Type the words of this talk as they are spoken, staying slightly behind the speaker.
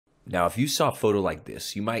Now, if you saw a photo like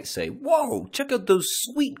this, you might say, whoa, check out those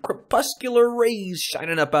sweet crepuscular rays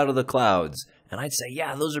shining up out of the clouds. And I'd say,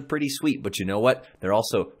 yeah, those are pretty sweet. But you know what? They're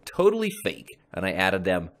also totally fake. And I added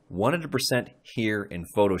them 100% here in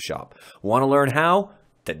Photoshop. Want to learn how?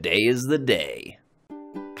 Today is the day.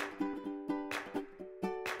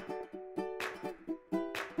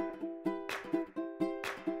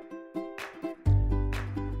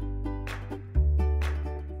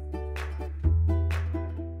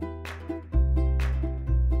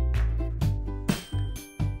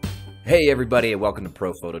 Hey everybody, and welcome to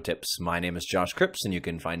Pro Photo Tips. My name is Josh Cripps, and you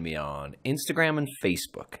can find me on Instagram and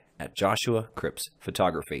Facebook at Joshua Cripps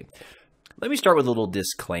Photography. Let me start with a little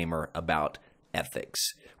disclaimer about ethics.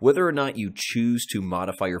 Whether or not you choose to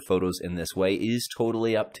modify your photos in this way is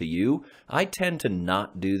totally up to you. I tend to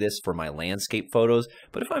not do this for my landscape photos,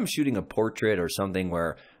 but if I'm shooting a portrait or something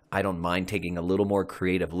where I don't mind taking a little more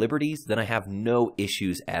creative liberties, then I have no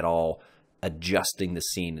issues at all adjusting the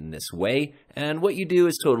scene in this way, and what you do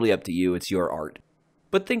is totally up to you. It's your art.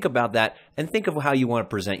 But think about that and think of how you want to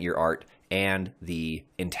present your art and the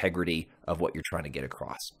integrity of what you're trying to get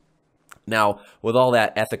across. Now, with all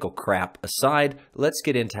that ethical crap aside, let's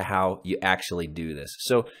get into how you actually do this.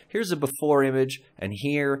 So here's a before image, and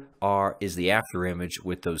here is the after image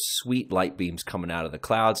with those sweet light beams coming out of the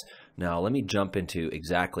clouds. Now let me jump into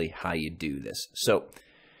exactly how you do this. So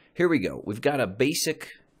here we go. We've got a basic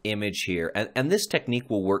image here, and this technique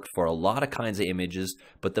will work for a lot of kinds of images,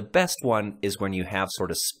 but the best one is when you have sort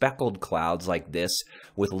of speckled clouds like this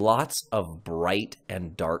with lots of bright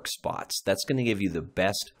and dark spots. That's going to give you the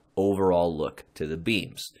best overall look to the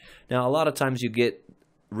beams. Now, a lot of times you get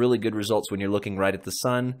really good results when you're looking right at the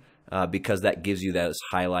sun because that gives you those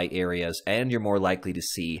highlight areas, and you're more likely to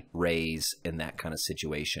see rays in that kind of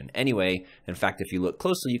situation. Anyway, in fact, if you look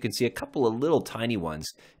closely, you can see a couple of little tiny ones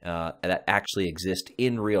that actually exist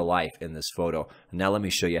in real life in this photo. Now let me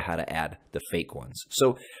show you how to add the fake ones.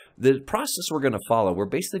 So the process we're going to follow, we're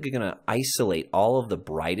basically going to isolate all of the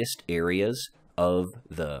brightest areas of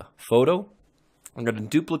the photo. I'm going to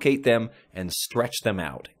duplicate them and stretch them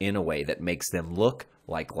out in a way that makes them look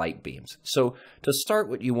like light beams. So to start,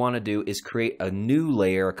 what you want to do is create a new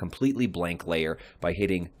layer, a completely blank layer, by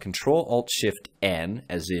hitting Control-Alt-Shift-N,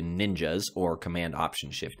 as in ninjas, or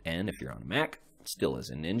Command-Option-Shift-N if you're on a Mac, still as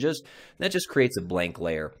in ninjas. That just creates a blank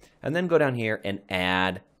layer. And then go down here and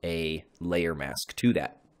add a layer mask to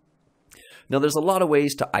that. Now, there's a lot of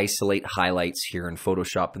ways to isolate highlights here in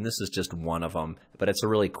Photoshop, and this is just one of them, but it's a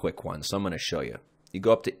really quick one, so I'm going to show you. You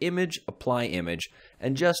go up to Image, Apply Image,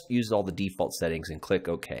 and just use all the default settings and click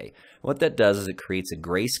OK. What that does is it creates a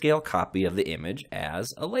grayscale copy of the image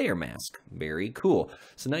as a layer mask. Very cool.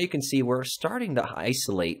 So now you can see we're starting to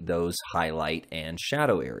isolate those highlight and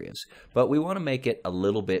shadow areas, but we want to make it a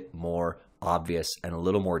little bit more obvious and a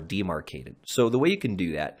little more demarcated. So the way you can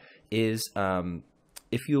do that is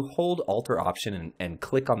if you hold Alt or Option and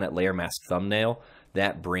click on that layer mask thumbnail,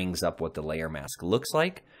 that brings up what the layer mask looks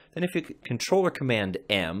like. Then if you Control or Command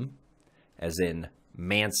M, as in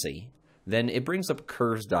Mancy, then it brings up a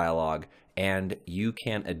curves dialog, and you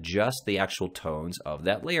can adjust the actual tones of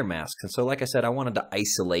that layer mask. And so, like I said, I wanted to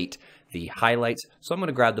isolate the highlights, so I'm going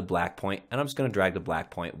to grab the black point, and I'm just going to drag the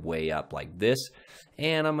black point way up like this,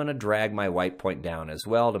 and I'm going to drag my white point down as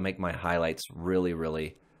well to make my highlights really,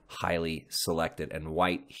 really highly selected and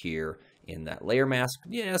white here in that layer mask.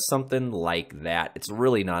 Yeah, something like that. It's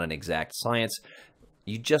really not an exact science.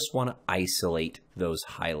 You just want to isolate those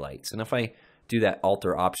highlights. And if I do that Alt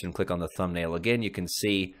or Option, click on the thumbnail again, you can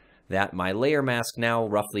see that my layer mask now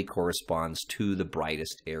roughly corresponds to the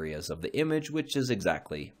brightest areas of the image, which is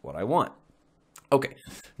exactly what I want. Okay,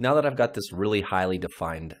 now that I've got this really highly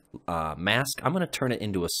defined mask, I'm going to turn it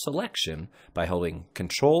into a selection by holding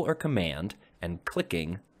Control or Command and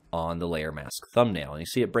clicking on the layer mask thumbnail. And you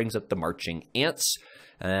see it brings up the marching ants.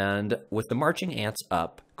 And with the marching ants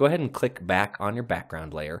up, go ahead and click back on your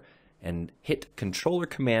background layer and hit Control or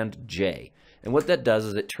Command J. And what that does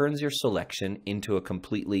is it turns your selection into a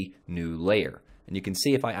completely new layer. And you can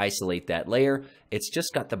see if I isolate that layer, it's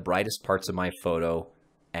just got the brightest parts of my photo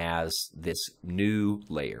as this new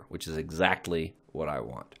layer, which is exactly what I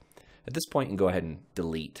want. At this point, you can go ahead and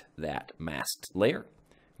delete that masked layer.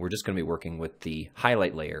 We're just going to be working with the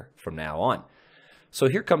highlight layer from now on. So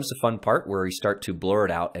here comes the fun part where we start to blur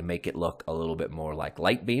it out and make it look a little bit more like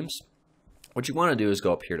light beams. What you want to do is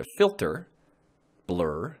go up here to Filter,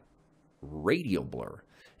 Blur, Radial Blur.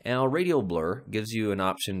 Now, Radial Blur gives you an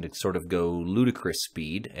option to sort of go ludicrous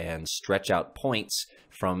speed and stretch out points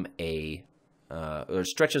from or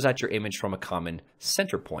stretches out your image from a common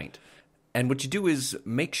center point. And what you do is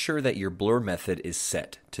make sure that your blur method is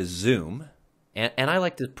set to zoom, And I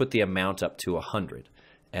like to put the amount up to 100.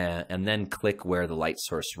 And then click where the light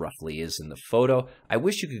source roughly is in the photo. I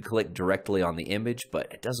wish you could click directly on the image, but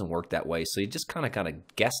it doesn't work that way, so you just kind of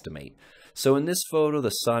guesstimate. So in this photo, the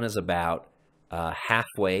sun is about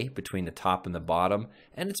halfway between the top and the bottom,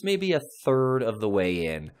 and it's maybe a third of the way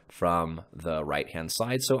in from the right-hand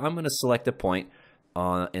side. So I'm going to select a point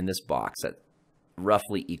in this box that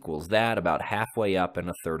roughly equals that, about halfway up and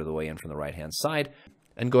a third of the way in from the right-hand side,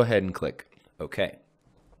 and go ahead and click OK.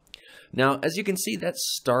 Now, as you can see, that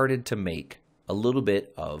started to make a little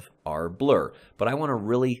bit of our blur, but I want to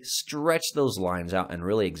really stretch those lines out and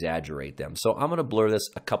really exaggerate them. So I'm going to blur this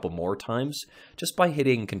a couple more times just by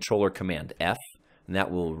hitting Control or Command F, and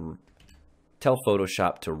that will tell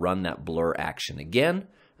Photoshop to run that blur action again.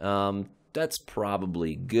 That's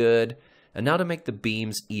probably good. And now to make the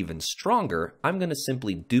beams even stronger, I'm going to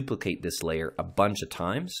simply duplicate this layer a bunch of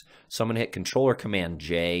times. So I'm going to hit Control or Command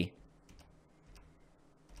J.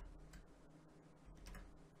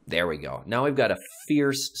 There we go. Now we've got a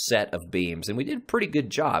fierce set of beams, and we did a pretty good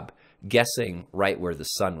job guessing right where the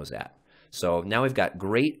sun was at. So now we've got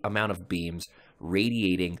great amount of beams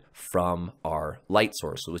radiating from our light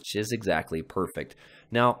source, which is exactly perfect.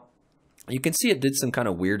 Now, you can see it did some kind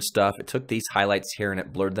of weird stuff. It took these highlights here and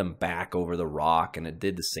it blurred them back over the rock, and it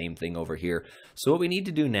did the same thing over here. So what we need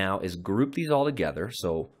to do now is group these all together.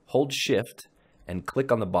 So hold Shift and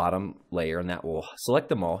click on the bottom layer, and that will select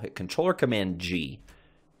them all. Hit Control or Command G,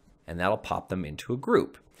 and that'll pop them into a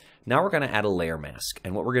group. Now we're going to add a layer mask,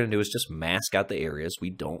 and what we're going to do is just mask out the areas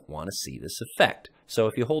we don't want to see this effect. So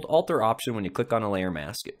if you hold Alt or Option when you click on a layer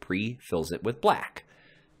mask, it pre-fills it with black.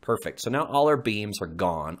 Perfect. So now all our beams are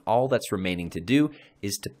gone. All that's remaining to do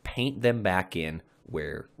is to paint them back in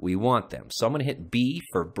where we want them. So I'm going to hit B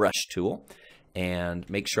for Brush Tool and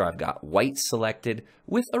make sure I've got white selected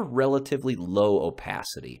with a relatively low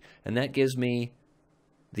opacity, and that gives me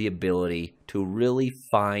the ability to really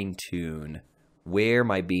fine-tune where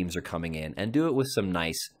my beams are coming in and do it with some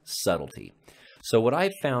nice subtlety. So what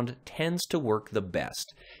I've found tends to work the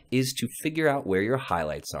best is to figure out where your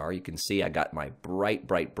highlights are. You can see I got my bright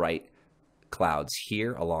clouds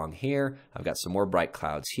here along here. I've got some more bright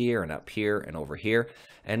clouds here and up here and over here.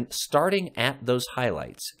 And starting at those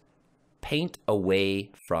highlights, paint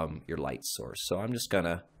away from your light source. So I'm just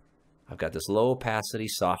gonna, I've got this low opacity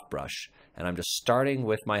soft brush, and I'm just starting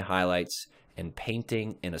with my highlights and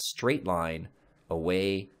painting in a straight line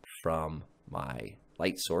away from my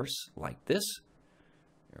light source like this.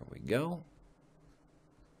 There we go.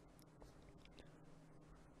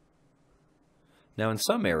 Now in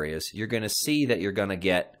some areas, you're going to see that you're going to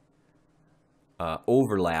get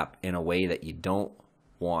overlap in a way that you don't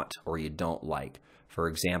want or you don't like. For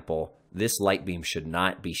example, this light beam should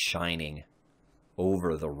not be shining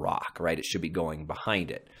over the rock, right? It should be going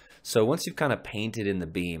behind it. So once you've kind of painted in the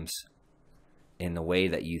beams in the way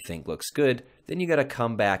that you think looks good, then you got to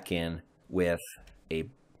come back in with a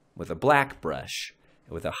black brush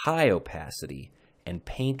with a high opacity and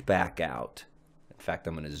paint back out. In fact,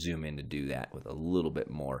 I'm going to zoom in to do that with a little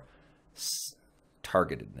bit more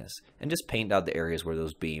targetedness and just paint out the areas where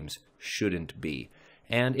those beams shouldn't be.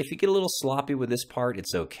 And if you get a little sloppy with this part,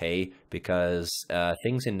 it's okay, because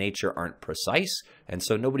things in nature aren't precise, and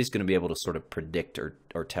so nobody's going to be able to sort of predict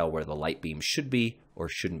or tell where the light beam should be or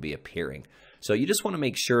shouldn't be appearing. So you just want to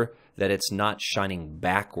make sure that it's not shining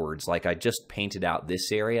backwards like I just painted out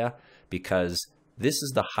this area, because this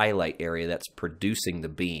is the highlight area that's producing the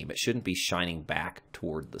beam. It shouldn't be shining back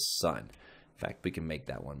toward the sun. In fact, we can make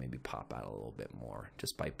that one maybe pop out a little bit more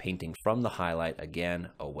just by painting from the highlight again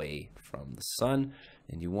away from the sun.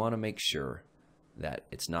 And you want to make sure that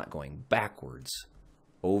it's not going backwards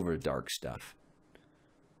over dark stuff.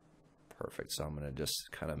 Perfect. So I'm going to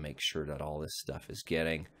just kind of make sure that all this stuff is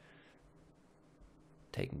getting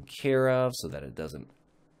taken care of so that it doesn't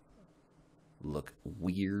look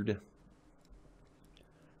weird.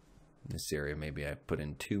 In this area, maybe I put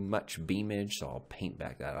in too much beamage, so I'll paint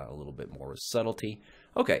back that out a little bit more with subtlety.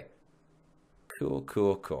 Okay,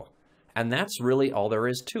 cool. And that's really all there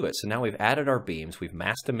is to it. So now we've added our beams, we've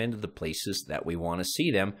masked them into the places that we want to see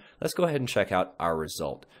them. Let's go ahead and check out our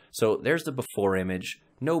result. So there's the before image,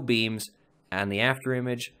 no beams, and the after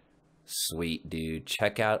image. Sweet, dude.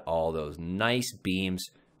 Check out all those nice beams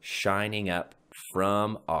shining up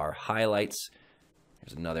from our highlights.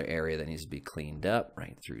 There's another area that needs to be cleaned up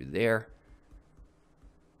right through there.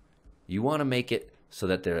 You want to make it so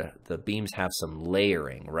that the beams have some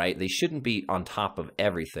layering, right? They shouldn't be on top of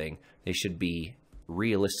everything. They should be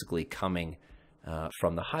realistically coming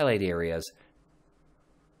from the highlight areas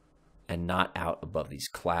and not out above these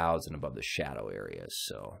clouds and above the shadow areas.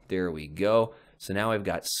 So there we go. So now I've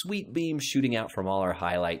got sweet beams shooting out from all our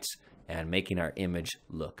highlights and making our image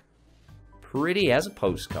look pretty as a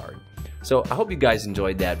postcard. So I hope you guys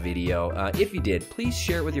enjoyed that video. If you did, please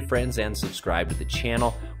share it with your friends and subscribe to the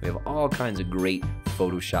channel. We have all kinds of great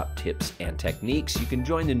Photoshop tips and techniques. You can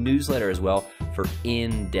join the newsletter as well for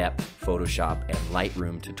in-depth Photoshop and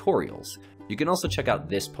Lightroom tutorials. You can also check out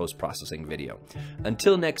this post-processing video.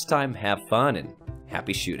 Until next time, have fun and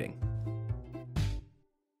happy shooting.